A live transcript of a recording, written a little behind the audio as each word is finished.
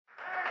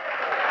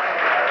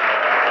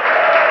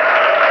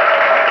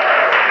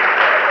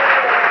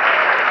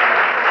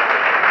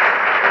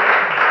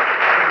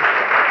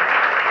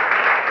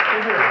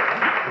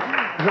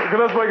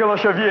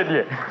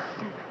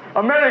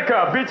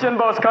America, beach and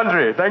boss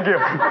country. Thank you.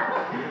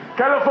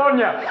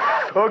 California.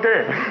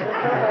 Okay.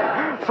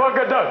 Fuck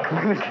a duck.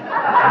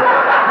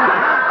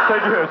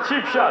 Thank you.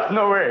 Cheap shot.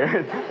 No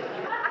way.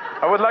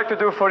 I would like to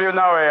do for you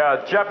now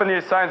a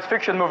Japanese science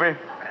fiction movie,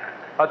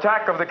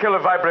 Attack of the Killer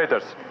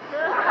Vibrators.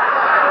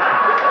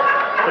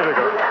 Here we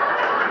go.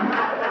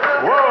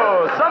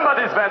 Whoa,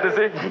 somebody's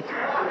fantasy.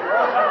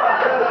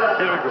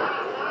 Here we go.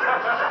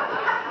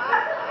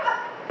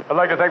 I'd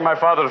like to thank my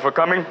father for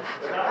coming.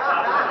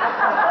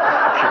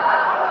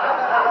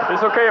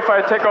 It's okay if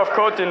I take off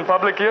coat in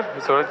public here?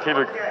 It's all right. Here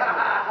we go.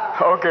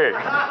 Okay.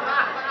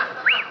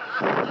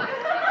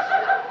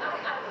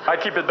 I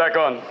keep it back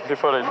on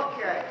before I...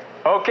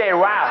 Okay,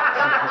 wow.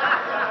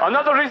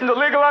 Another reason to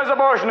legalize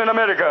abortion in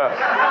America.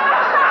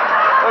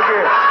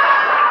 Okay.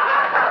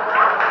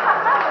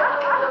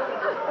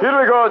 Here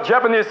we go,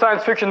 Japanese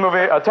science fiction movie,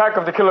 Attack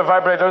of the Killer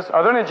Vibrators.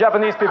 Are there any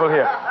Japanese people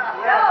here? No.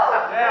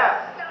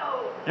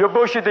 You're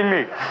bullshitting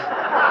me.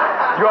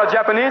 You are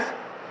Japanese?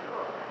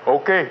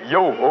 Okay,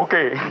 yo,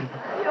 okay.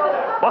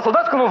 What's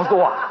that going to do?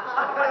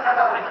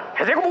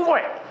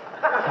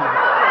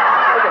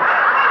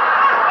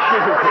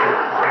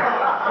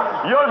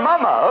 Your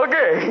mama,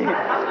 okay.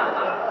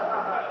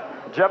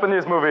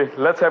 Japanese movie,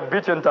 let's have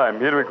beach and time.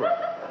 Here we go.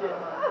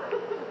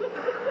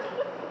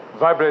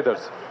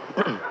 Vibrators.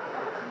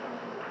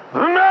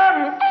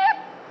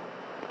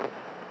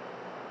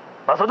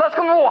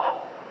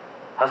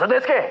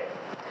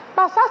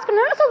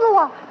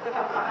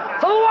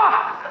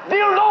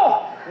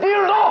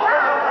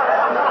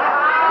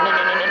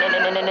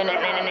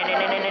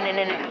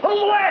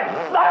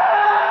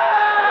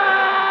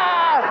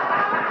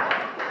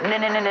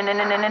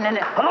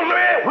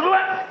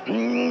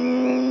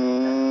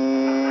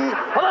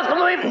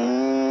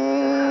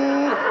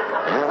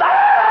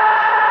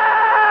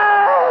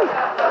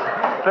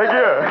 Thank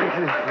you.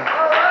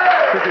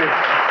 Thank you.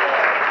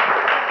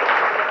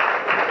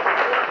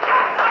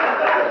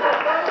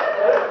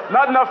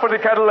 Not enough for the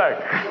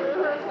Cadillac.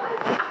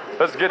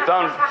 Let's get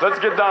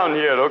down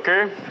here,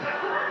 okay?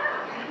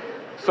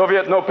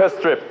 Soviet no pest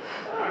strip.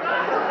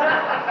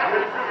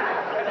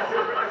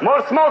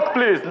 More smoke,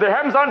 please. The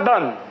hams aren't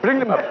done. Bring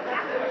them up.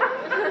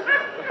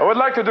 I would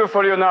like to do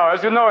for you now,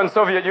 as you know, in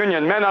Soviet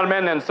Union, men are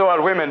men and so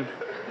are women.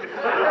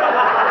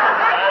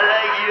 I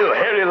like you,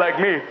 hairy like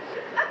me.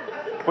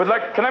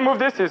 Can I move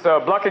this? It's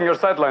blocking your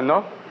sideline,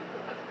 no?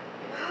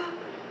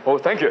 Oh,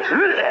 thank you.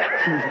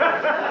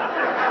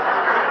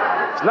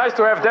 It's nice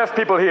to have deaf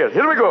people here.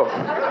 Here we go.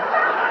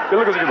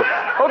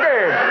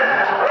 Okay.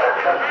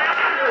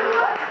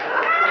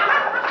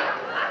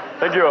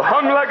 Thank you.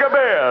 Hung like a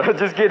bear.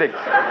 Just kidding.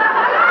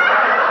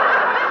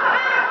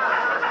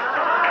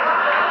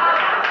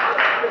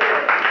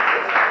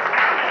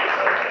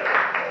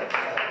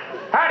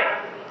 Howdy.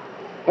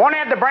 Want to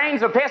have the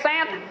brains of piss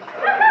ant?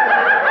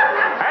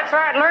 That's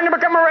right. Learn to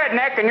become a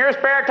redneck in your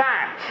spare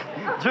time.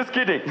 Just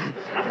kidding.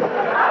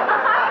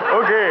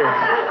 Okay.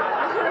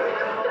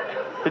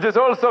 It is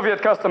old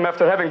Soviet custom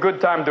after having good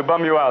time to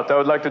bum you out. I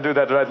would like to do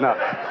that right now.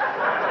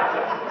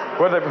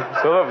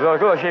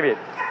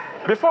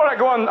 Before I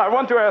go on, I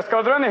want to ask,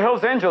 are there any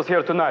Hells Angels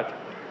here tonight?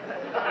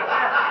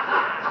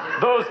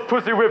 Those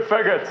pussy whip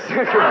faggots.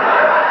 Here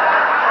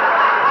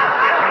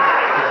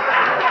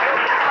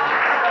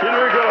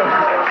we go.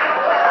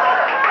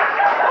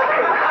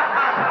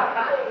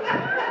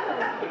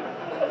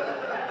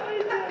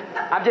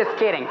 I'm just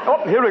kidding.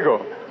 Oh, here we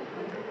go.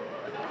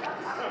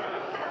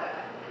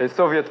 A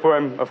Soviet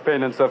poem of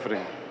pain and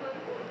suffering.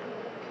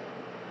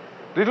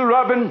 Little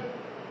robin,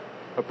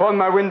 upon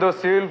my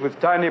windowsill with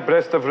tiny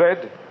breast of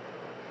red,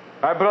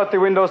 I brought the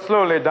window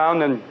slowly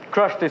down and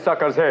crushed the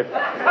sucker's head.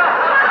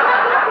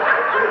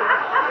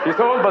 He's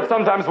old, but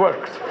sometimes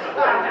works.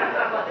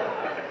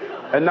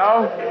 And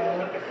now,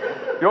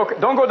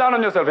 don't go down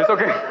on yourself, it's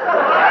okay.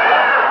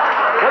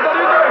 What are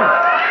you doing?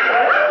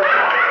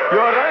 You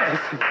all right?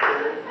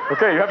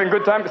 Okay, you having a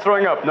good time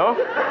throwing up, no?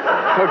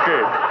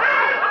 Okay.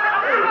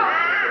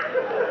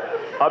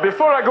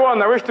 Before I go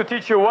on, I wish to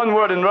teach you one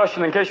word in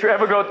Russian in case you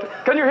ever go...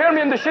 Can you hear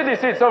me in the shitty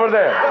seats over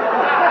there?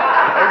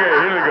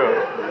 Okay, here we go.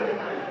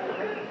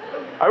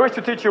 I wish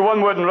to teach you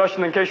one word in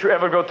Russian in case you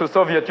ever go to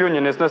Soviet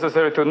Union. It's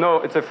necessary to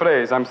know... It's a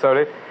phrase, I'm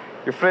sorry.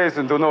 A phrase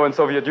to know in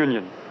Soviet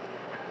Union.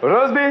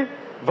 Rozbi,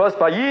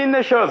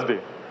 vospayine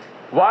shozbi.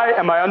 Why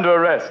am I under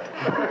arrest?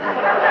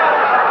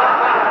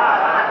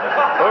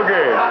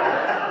 Okay.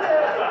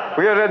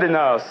 We are ready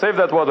now. Save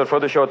that water for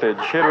the shortage.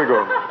 Here we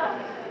go.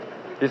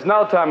 It's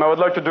now time I would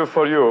like to do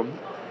for you.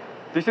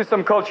 This is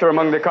some culture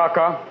among the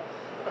kaka.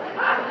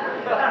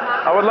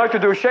 I would like to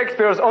do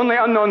Shakespeare's only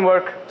unknown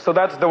work, so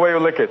that's the way you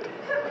lick it.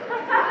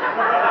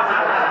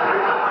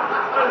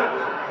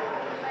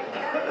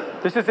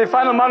 This is the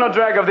final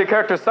monodrag of the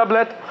character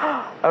Sublet.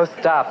 Oh,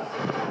 stop.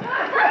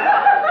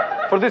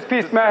 For this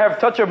piece, may I have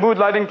touch of mood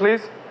lighting,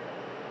 please?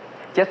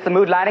 Just the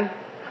mood lighting?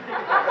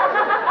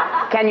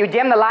 Can you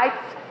dim the lights?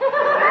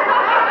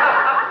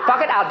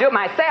 Fuck it, I'll do it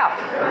myself.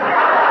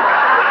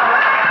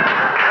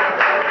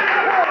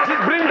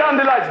 just bring down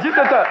the lights.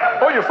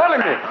 Oh, you're following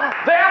me.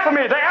 They're after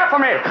me.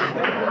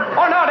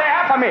 Oh, no, they're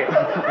after me.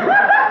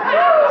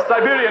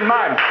 Siberian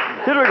mime.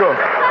 Here we go.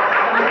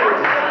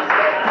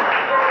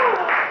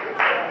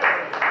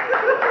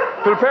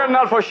 Prepare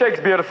now for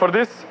Shakespeare for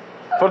this.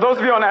 For those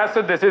of you on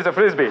acid, this is a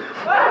frisbee.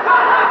 Let's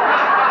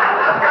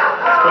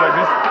go like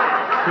this.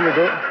 Here we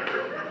go.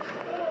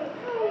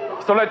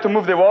 So like to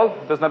move the wall.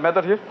 Does not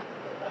matter here.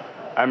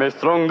 I'm a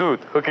strong dude.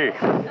 Okay.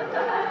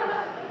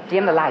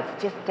 Dim the lights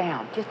just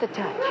down, just a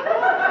touch.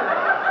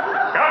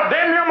 God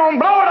damn you, I'm gonna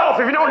blow it off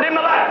if you don't dim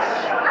the lights.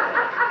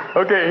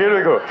 Okay, here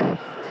we go.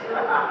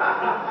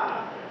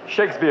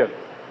 Shakespeare.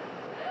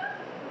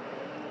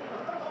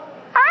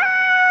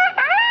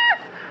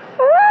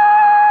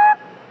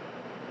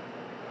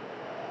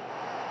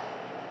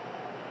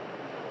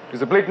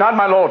 Is a bleak night,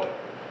 my lord.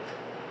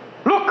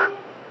 Look!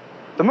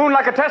 The moon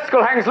like a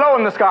testicle hangs low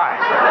in the sky.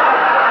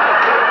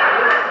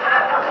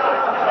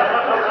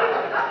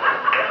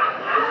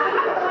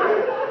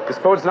 This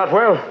bodes not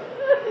well.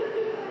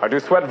 I do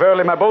sweat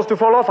verily, my bows do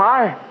fall off.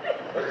 I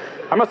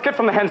must get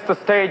from the hence the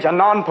stage,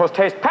 anon post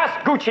haste, past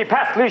Gucci,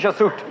 past leisure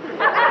suit.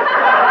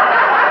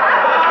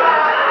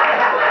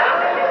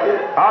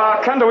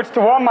 Candle which to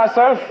warm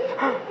myself.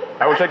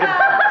 I will take it.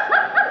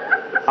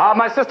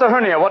 My sister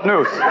Hernia, what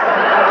news?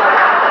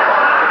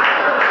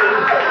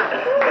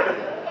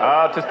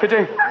 'Tis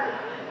pity.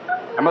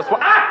 I must...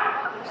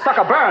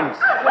 Sucker burns.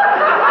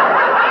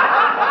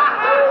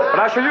 But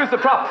I shall use the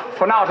prop.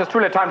 For now, it is too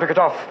late time to get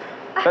off.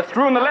 Let's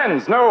ruin the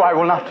lens. No, I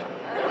will not.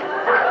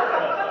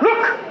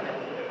 Look!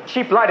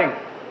 Cheap lighting.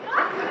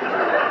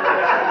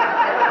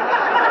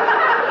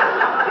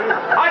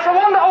 I shall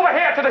wander over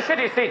here to the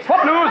shitty seats.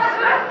 What news?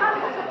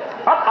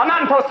 Up, a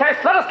man post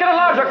haste. Let us get a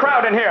larger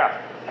crowd in here.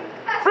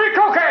 Free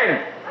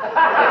cocaine!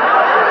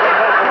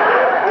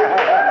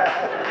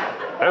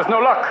 There's no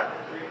luck.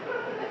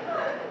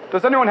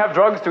 Does anyone have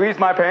drugs to ease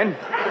my pain?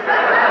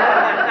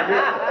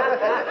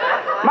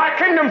 My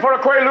kingdom for a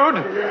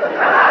quaalude.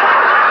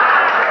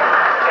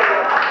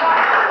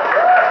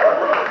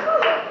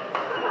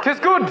 Tis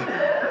good.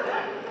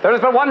 There is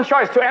but one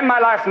choice to end my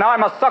life now. I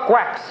must suck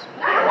wax.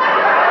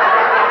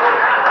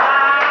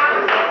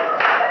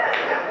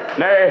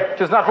 Nay,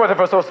 'tis not worth it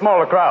for so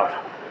small a crowd.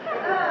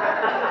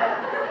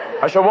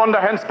 I shall wander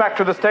hence back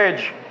to the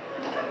stage.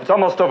 It's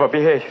almost over.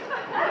 Behave.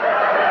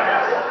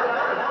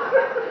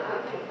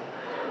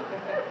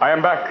 I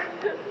am back.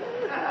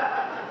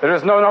 There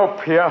is no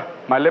hope here.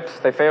 My lips,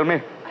 they fail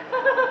me.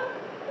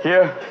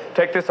 Here,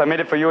 take this. I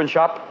made it for you in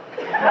shop.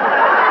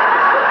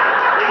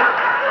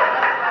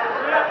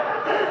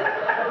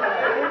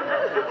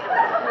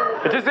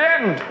 It is the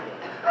end.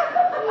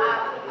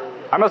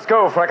 I must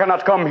go, for I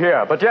cannot come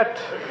here. But yet,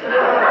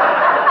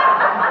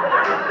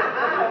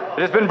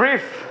 it has been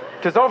brief.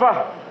 'Tis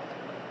over.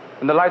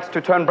 And the lights to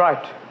turn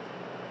bright.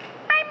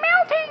 I'm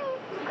melting.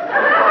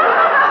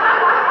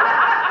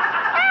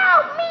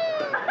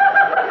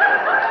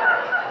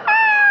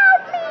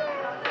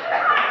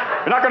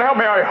 You're not going to help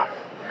me, are you?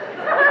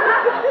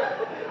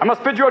 I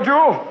must bid you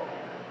adieu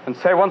and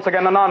say once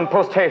again anon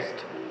post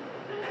haste.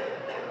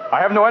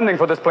 I have no ending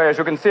for this play. As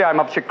you can see, I'm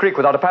up Chick Creek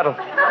without a paddle.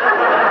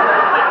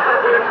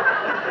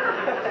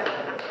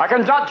 I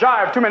can not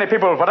jive too many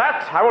people for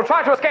that. I will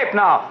try to escape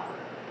now.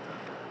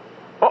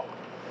 Oh,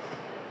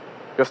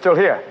 you're still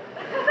here.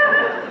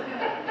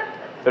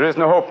 There is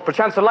no hope.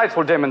 Perchance the lights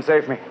will dim and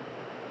save me.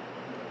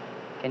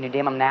 Can you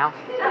dim them now?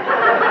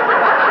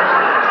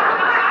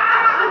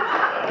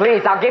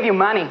 Please, I'll give you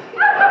money.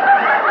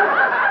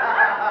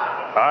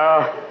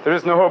 There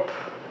is no hope.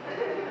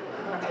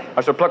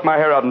 I shall pluck my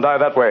hair out and die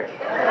that way.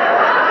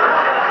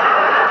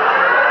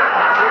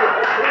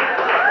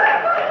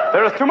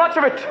 There is too much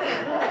of it.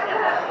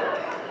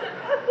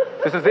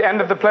 This is the end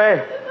of the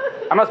play.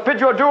 I must bid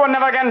you adieu and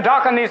never again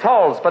darken these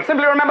halls. But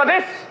simply remember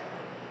this,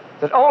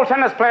 that old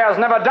tennis players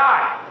never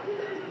die.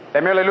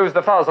 They merely lose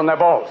the fuzz on their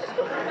balls.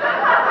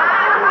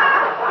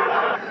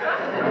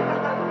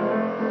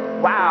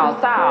 Wow,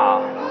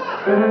 so.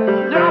 You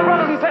know,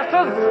 brothers and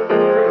sisters,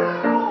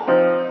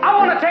 I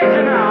want to take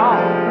you now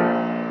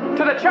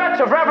to the Church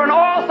of Reverend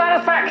All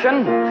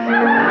Satisfaction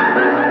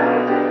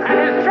and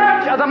his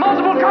Church of the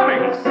Multiple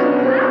Comings.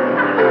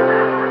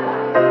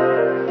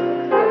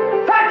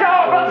 Thank you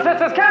all, brothers and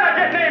sisters. Can I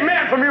get an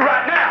amen from you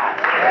right now?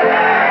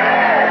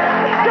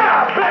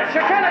 God bless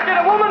you. Can I get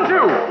a woman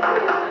too?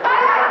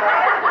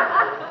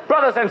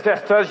 Brothers and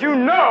sisters, you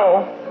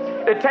know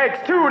it takes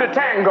two to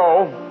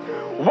tango,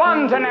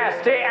 one to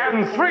nasty,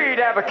 and three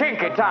to have a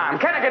kinky time.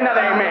 Can I get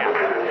another amen?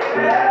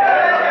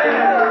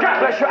 God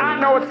bless you. I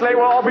know it's late.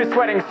 We'll all be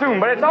sweating soon,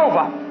 but it's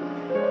over.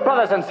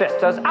 Brothers and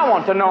sisters, I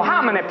want to know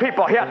how many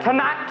people here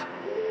tonight,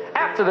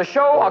 after the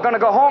show, are going to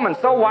go home and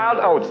sow wild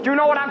oats. Do you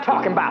know what I'm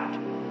talking about?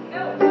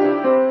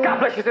 God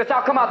bless you, sister.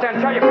 I'll come out there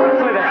and tell you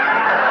personally there.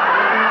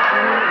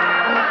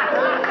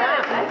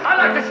 I'd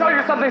like to show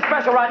you something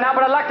special right now,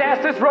 but I'd like to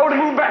ask this row to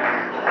move back.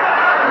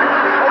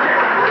 Okay.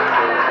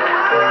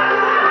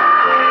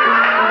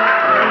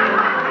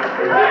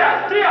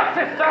 Dear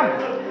sister,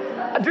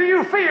 Do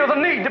you feel the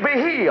need to be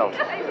healed?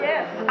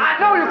 Yes. I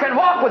know you can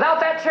walk without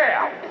that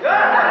chair.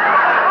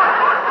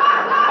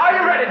 Are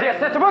you ready, dear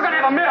sister? We're going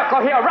to have a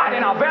miracle here right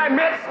in our very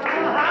midst.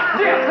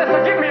 Dear sister,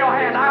 give me your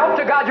hand. I hope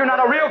to God you're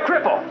not a real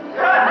cripple.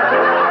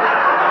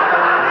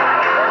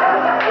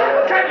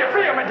 Can you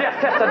feel me, dear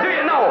sister? Do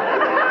you know?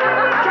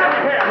 Can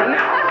you hear me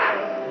now?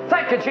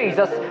 Thank you,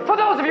 Jesus. For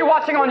those of you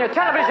watching on your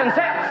television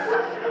sets,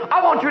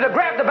 I want you to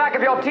grab the back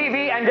of your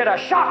TV and get a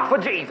shot for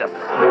Jesus.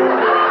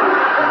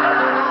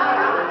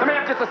 Let me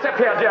have just a sip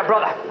here, dear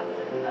brother.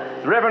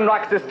 The Reverend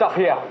likes this stuff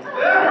here.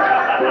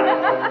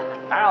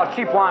 Our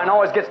cheap wine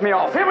always gets me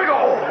off. Here we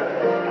go.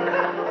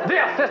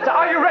 Dear sister,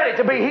 are you ready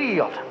to be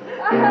healed?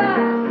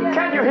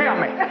 Can you hear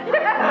me?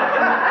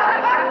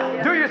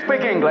 Do you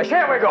speak English?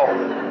 Here we go.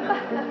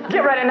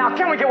 Get ready now.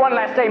 Can we get one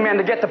last amen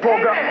to get the poor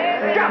girl?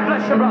 God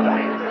bless you, brother.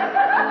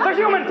 The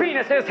human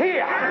penis is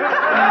here.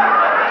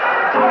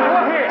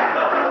 We're here.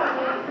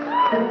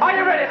 Are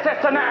you ready,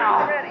 sister,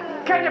 now?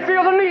 Can you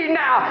feel the need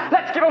now?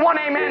 Let's give her one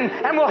amen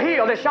and we'll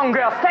heal this young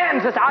girl.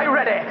 Stand, sister. Are you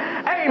ready?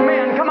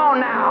 Amen. Come on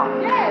now.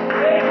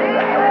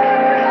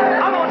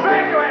 I'm going to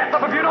drag your ass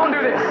up if you don't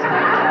do this.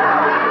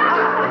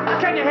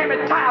 Can you hear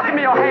me? Child, give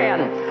me your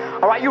hand.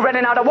 All right, you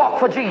ready now to walk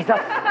for Jesus?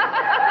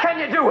 Can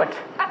you do it?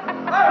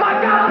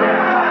 My God!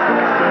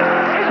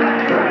 Isn't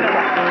that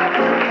incredible?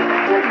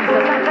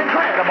 Jesus, that's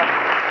incredible.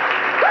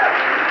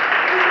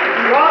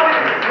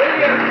 Mork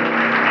Williams.